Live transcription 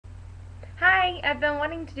Hi! I've been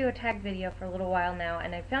wanting to do a tag video for a little while now,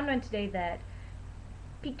 and I found one today that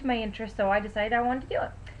piqued my interest, so I decided I wanted to do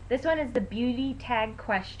it. This one is the beauty tag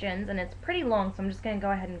questions, and it's pretty long, so I'm just going to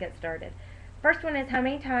go ahead and get started. First one is, how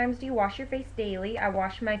many times do you wash your face daily? I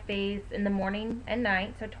wash my face in the morning and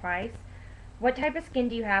night, so twice. What type of skin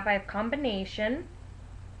do you have? I have combination.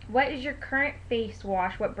 What is your current face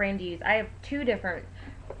wash? What brand do you use? I have two different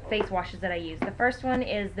face washes that I use. The first one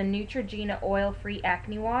is the Neutrogena Oil-Free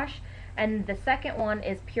Acne Wash, and the second one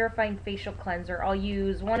is Purifying Facial Cleanser. I'll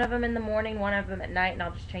use one of them in the morning, one of them at night, and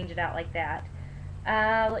I'll just change it out like that.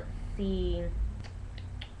 Let's see.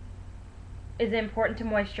 Is it important to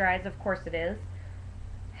moisturize? Of course it is.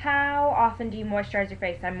 How often do you moisturize your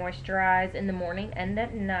face? I moisturize in the morning and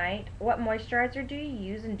at night. What moisturizer do you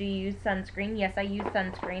use, and do you use sunscreen? Yes, I use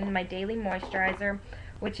sunscreen. My daily moisturizer,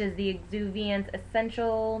 which is the Exuviance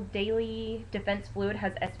Essential Daily Defense Fluid,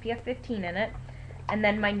 has SPF 15 in it. And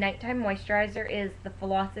then my nighttime moisturizer is the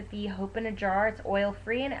Philosophy Hope in a Jar. It's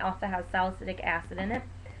oil-free, and it also has salicylic acid in it.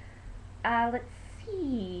 Let's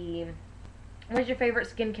see. What is your favorite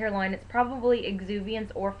skincare line? It's probably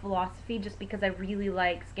Exuviance or Philosophy, just because I really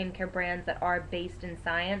like skincare brands that are based in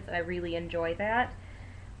science, and I really enjoy that.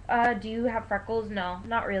 Do you have freckles? No,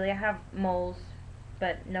 not really. I have moles,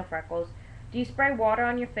 but no freckles. Do you spray water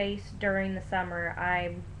on your face during the summer?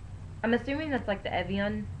 I'm assuming that's like the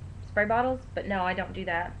Evian spray bottles, but no, I don't do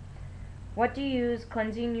that. What do you use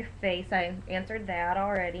cleansing your face? I answered that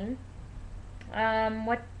already.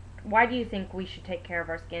 Why do you think we should take care of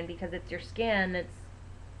our skin? Because it's your skin.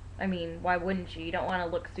 I mean, why wouldn't you? You don't want to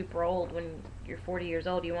look super old when you're 40 years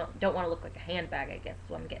old. Don't want to look like a handbag, I guess is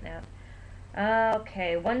what I'm getting at.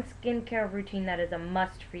 Okay, one skincare routine that is a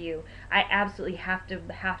must for you. I absolutely have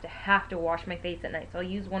to wash my face at night. So I'll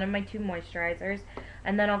use one of my two moisturizers,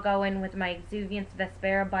 and then I'll go in with my Exuviance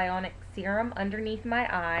Vespera Bionic Serum underneath my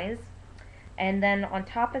eyes. And then on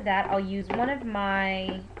top of that, I'll use one of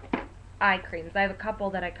my eye creams. I have a couple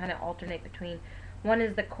that I kind of alternate between. One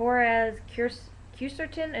is the Korres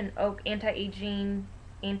Quercetin and Oak Anti-Aging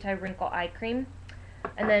Anti-Wrinkle Eye Cream.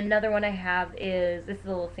 And then another one I have is, this is a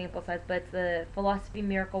little sample size, but it's the Philosophy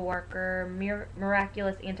Miracle Worker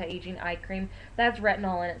Miraculous Anti-Aging Eye Cream. That has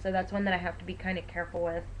retinol in it, so that's one that I have to be kind of careful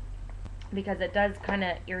with, because it does kind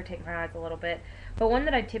of irritate my eyes a little bit. But one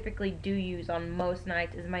that I typically do use on most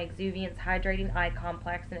nights is my Exuviance Hydrating Eye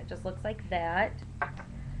Complex, and it just looks like that.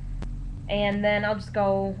 And then I'll just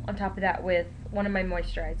go on top of that with one of my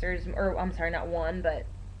moisturizers, or I'm sorry, not one, but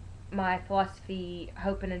my Philosophy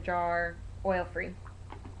Hope in a Jar oil-free.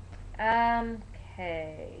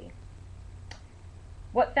 Okay.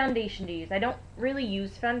 What foundation do you use? I don't really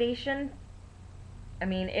use foundation. I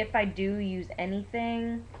mean, if I do use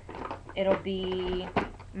anything, it'll be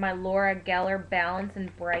my Laura Geller Balance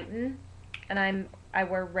and Brighten, and I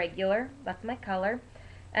wear regular. That's my color,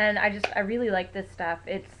 and I really like this stuff.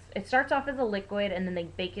 It starts off as a liquid, and then they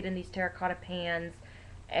bake it in these terracotta pans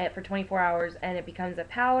for 24 hours, and it becomes a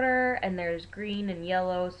powder, and there's green and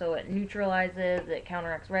yellow, so it neutralizes, it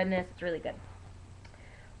counteracts redness. It's really good.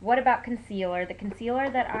 What about concealer? The concealer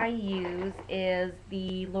that I use is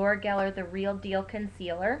the Laura Geller The Real Deal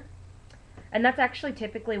Concealer, and that's actually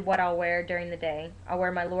typically what I'll wear during the day. I'll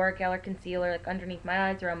wear my Laura Geller concealer like underneath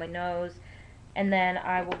my eyes, around my nose, and then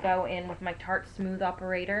I will go in with my Tarte Smooth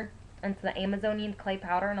Operator, and it's the Amazonian clay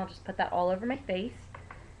powder, and I'll just put that all over my face.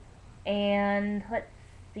 And let's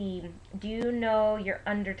see, do you know your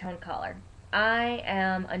undertone color? I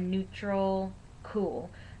am a neutral cool,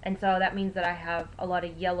 and so that means that I have a lot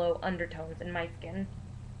of yellow undertones in my skin.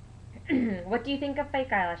 What do you think of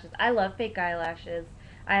fake eyelashes? I love fake eyelashes.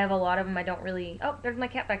 I have a lot of them. I don't really, oh, there's my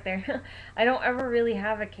cat back there. I don't ever really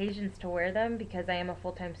have occasions to wear them because I am a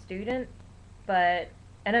full-time student, and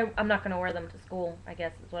I'm not going to wear them to school, I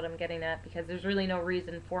guess is what I'm getting at, because there's really no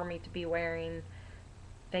reason for me to be wearing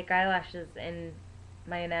fake eyelashes in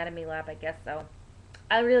my anatomy lab, I guess. So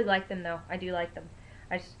I really like them, though. I do like them.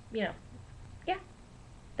 I just, yeah,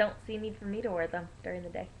 don't see a need for me to wear them during the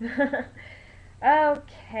day.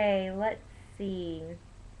 Okay, let's see.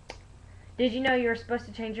 Did you know you're supposed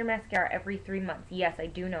to change your mascara every 3 months? Yes, I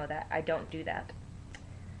do know that. I don't do that.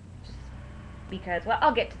 Just because, well,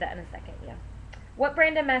 I'll get to that in a second, yeah. What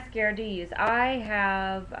brand of mascara do you use? I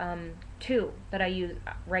have two that I use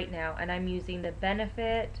right now, and I'm using the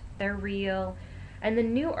Benefit, they're real, and the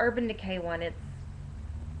new Urban Decay one. It's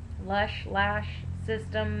Lush Lash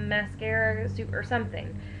System Mascara or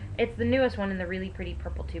something. It's the newest one in the really pretty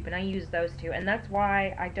purple tube, and I use those two, and that's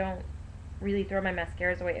why I don't really throw my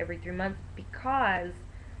mascaras away every 3 months, because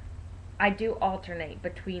I do alternate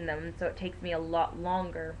between them, so it takes me a lot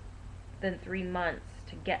longer than 3 months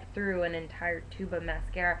to get through an entire tube of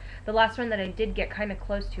mascara. The last one that I did get kind of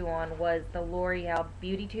close to on was the L'Oreal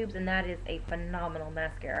Beauty Tubes, and that is a phenomenal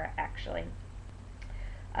mascara, actually.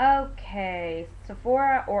 Okay,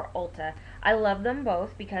 Sephora or Ulta. I love them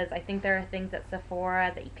both because I think there are things at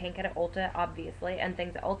Sephora that you can't get at Ulta, obviously, and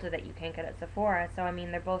things at Ulta that you can't get at Sephora. So, I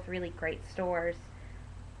mean, they're both really great stores.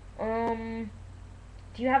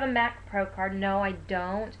 Do you have a Mac Pro card? No, I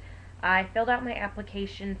don't. I filled out my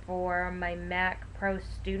application for my Mac Pro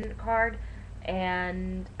student card,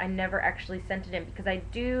 and I never actually sent it in because I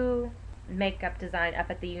do makeup design up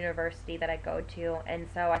at the university that I go to, and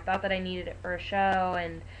so I thought that I needed it for a show,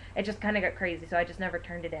 and it just kind of got crazy, so I just never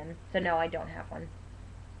turned it in. So no, I don't have one.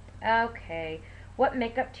 Okay, what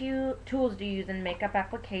makeup tools do you use in makeup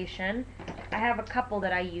application? I have a couple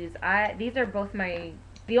that I use. These are both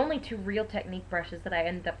the only two Real Technique brushes that I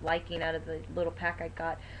ended up liking out of the little pack I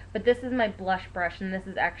got. But this is my blush brush, and this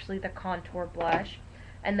is actually the contour blush.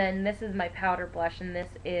 And then this is my powder blush, and this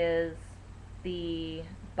is the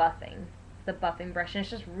buffing brush. And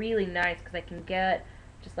it's just really nice because I can get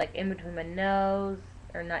just like in between my nose,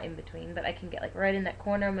 or not in between, but I can get like right in that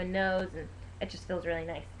corner of my nose, and it just feels really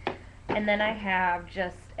nice. And then I have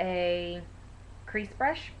just a crease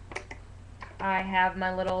brush. I have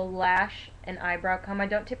my little lash and eyebrow comb. I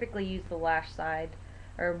don't typically use the lash side,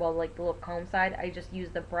 or well, like the little comb side. I just use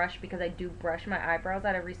the brush because I do brush my eyebrows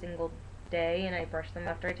out every single day, and I brush them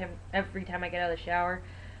every time I get out of the shower.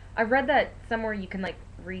 I read that somewhere you can like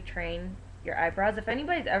retrain your eyebrows. If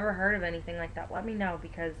anybody's ever heard of anything like that, let me know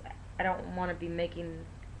because I don't want to be making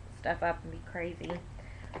stuff up and be crazy.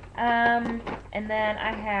 And then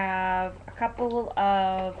I have a couple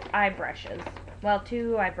of eye brushes. Well,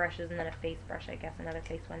 two eye brushes and then a face brush, I guess, another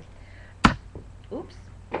face one. Oops.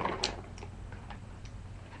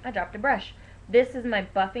 I dropped a brush. This is my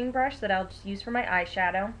buffing brush that I'll just use for my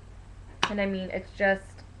eyeshadow. And I mean, it's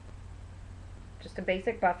just a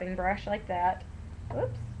basic buffing brush like that.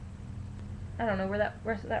 Oops. I don't know where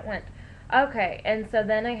that went. Okay, and so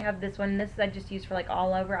then I have this one. This I just use for like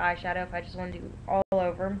all over eyeshadow if I just want to do all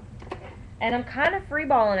over. And I'm kind of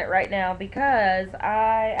freeballing it right now because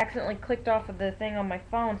I accidentally clicked off of the thing on my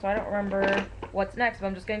phone, so I don't remember what's next, but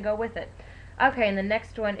I'm just going to go with it. Okay, and the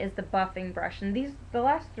next one is the buffing brush. And the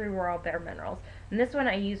last three were all Bare Minerals. And this one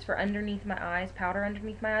I use for underneath my eyes, powder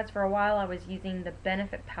underneath my eyes. For a while I was using the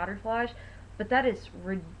Benefit Powder Flage, but that is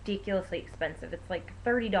ridiculously expensive. It's like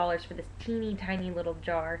 $30 for this teeny tiny little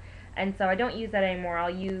jar. And so I don't use that anymore. I'll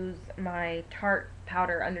use my Tarte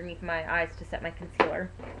powder underneath my eyes to set my concealer.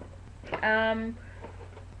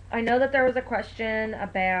 I know that there was a question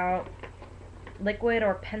about liquid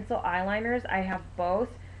or pencil eyeliners. I have both.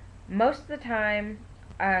 Most of the time,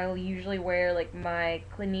 I'll usually wear like my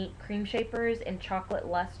Clinique Cream Shapers in Chocolate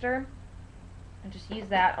Luster. I just use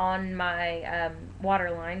that on my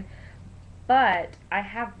waterline. But I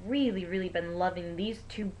have really been loving these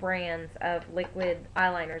two brands of liquid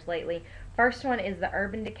eyeliners lately. First one is the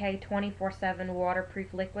Urban Decay 24/7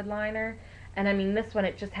 waterproof liquid liner. And I mean, this one,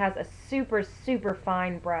 it just has a super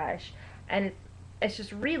fine brush. And it's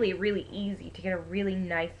just really easy to get a really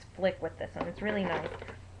nice flick with this one. It's really nice.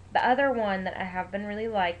 The other one that I have been really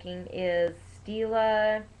liking is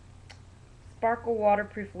Stila Sparkle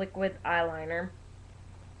Waterproof Liquid Eyeliner.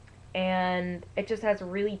 And it just has a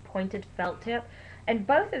really pointed felt tip. And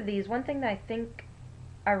both of these, one thing that I think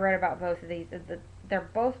I read about both of these is that they're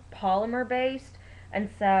both polymer based. And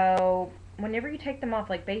so whenever you take them off,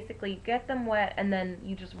 like basically you get them wet and then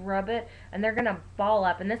you just rub it and they're gonna ball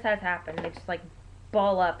up, and this has happened. They just like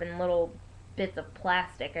ball up in little bits of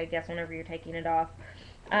plastic, I guess, whenever you're taking it off.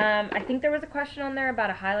 I think there was a question on there about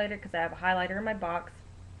a highlighter because I have a highlighter in my box,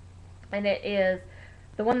 and it is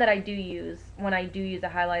the one that I do use when I do use a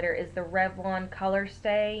highlighter is the Revlon Color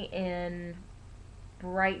Stay in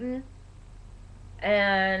Brighton.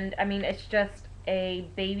 And I mean, it's just a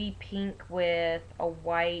baby pink with a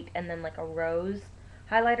white and then like a rose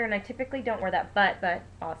highlighter, and I typically don't wear that, but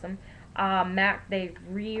awesome. MAC, they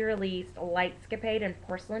re-released Lightscapade in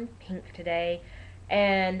Porcelain Pink today,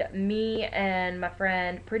 and me and my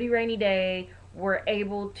friend Pretty Rainy Day were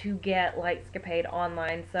able to get Lightscapade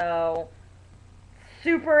online, so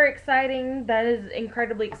super exciting. That is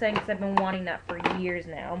incredibly exciting because I've been wanting that for years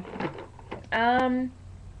now.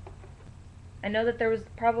 I know that there was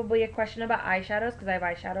probably a question about eyeshadows because I have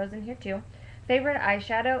eyeshadows in here too. Favorite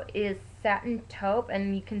eyeshadow is Satin Taupe,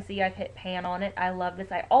 and you can see I've hit pan on it. I love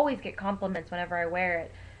this. I always get compliments whenever I wear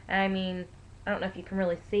it. And I mean, I don't know if you can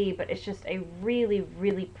really see, but it's just a really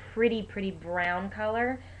pretty brown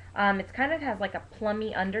color. It's kind of has like a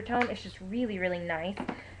plummy undertone. It's just really nice.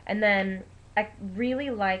 And then I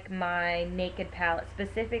really like my Naked palette,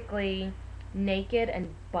 specifically Naked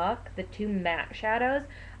and Buck, the two matte shadows.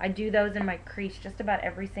 I do those in my crease just about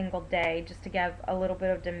every single day just to give a little bit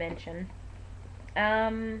of dimension.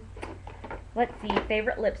 Let's see,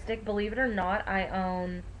 favorite lipstick. Believe it or not, I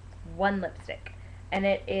own one lipstick. And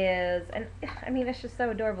it is, and I mean, it's just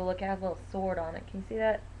so adorable. Look, it has a little sword on it. Can you see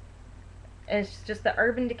that? It's just the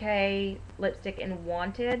Urban Decay lipstick in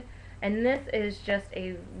Wanted. And this is just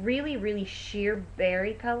a really, really sheer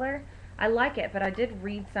berry color. I like it, but I did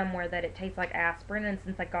read somewhere that it tastes like aspirin. And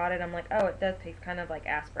since I got it, I'm like, oh, it does taste kind of like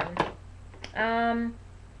aspirin.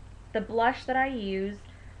 The blush that I use,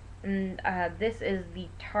 and this is the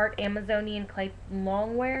Tarte Amazonian Clay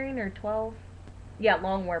Long Wearing, or 12? Yeah,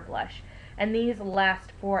 Long Wear blush. And these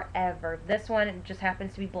last forever. This one just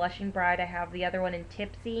happens to be Blushing Bride. I have the other one in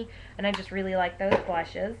Tipsy, and I just really like those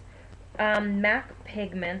blushes. MAC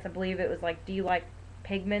Pigments, I believe it was like, do you like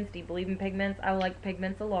pigments? Do you believe in pigments? I like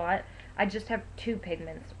pigments a lot. I just have two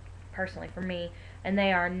pigments, personally, for me, and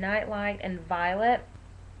they are Nightlight and Violet.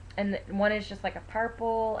 And one is just like a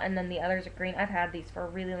purple, and then the other's a green. I've had these for a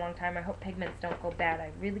really long time. I hope pigments don't go bad. I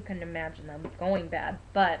really couldn't imagine them going bad,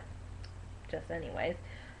 but just anyways.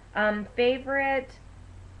 Favorite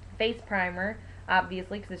face primer,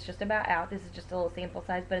 obviously, because it's just about out. This is just a little sample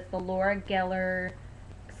size, but it's the Laura Geller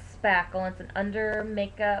Spackle. It's an under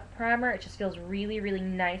makeup primer. It just feels really, really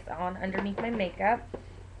nice on underneath my makeup.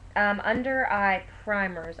 Under eye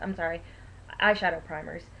primers, I'm sorry, eyeshadow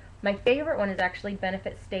primers. My favorite one is actually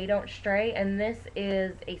Benefit Stay Don't Stray, and this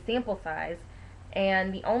is a sample size.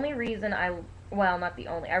 And the only reason well, not the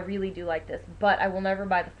only, I really do like this, but I will never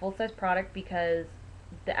buy the full size product because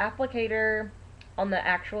the applicator on the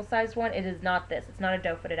actual size one, it is not this. It's not a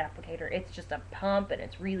doe-footed applicator. It's just a pump, and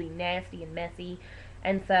it's really nasty and messy.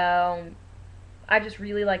 And so I just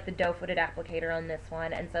really like the doe-footed applicator on this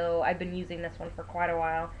one, and so I've been using this one for quite a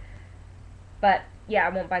while. But yeah, I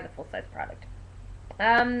won't buy the full size product.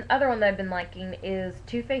 Other one that I've been liking is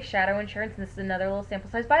Too Faced Shadow Insurance, and this is another little sample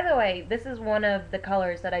size. By the way, this is one of the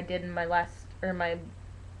colors that I did in my my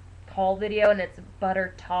haul video, and it's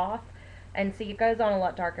Butter Toff. And see, it goes on a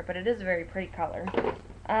lot darker, but it is a very pretty color.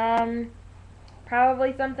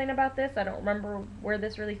 Probably something about this. I don't remember where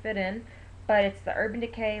this really fit in, but it's the Urban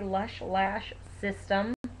Decay Lush Lash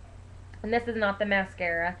System. And this is not the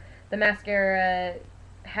mascara. The mascara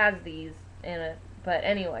has these in it. But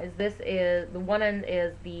anyways, this is, the one end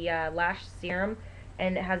is the lash serum,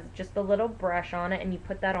 and it has just a little brush on it, and you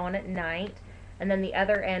put that on at night. And then the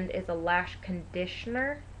other end is a lash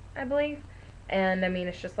conditioner, I believe. And I mean,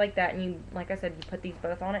 it's just like that, and you, like I said, you put these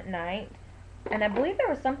both on at night. And I believe there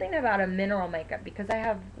was something about a mineral makeup, because I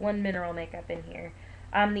have one mineral makeup in here.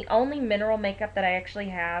 The only mineral makeup that I actually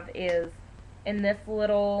have is in this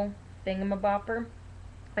little thingamabopper.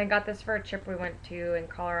 I got this for a trip we went to in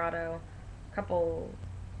Colorado. Couple,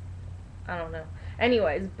 I don't know.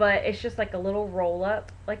 Anyways, but it's just like a little roll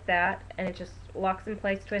up like that, and it just locks in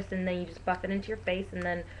place, twists, and then you just buff it into your face. And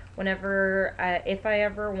then whenever, if I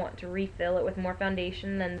ever want to refill it with more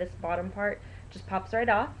foundation, then this bottom part just pops right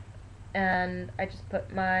off, and I just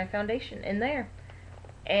put my foundation in there,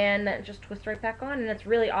 and it just twists right back on. And it's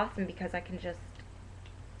really awesome because I can just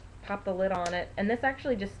pop the lid on it, and this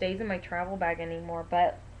actually just stays in my travel bag anymore.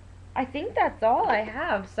 But I think that's all I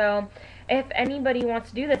have. So if anybody wants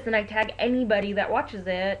to do this, then I tag anybody that watches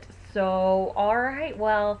it. So alright,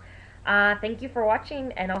 well, thank you for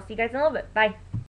watching, and I'll see you guys in a little bit. Bye.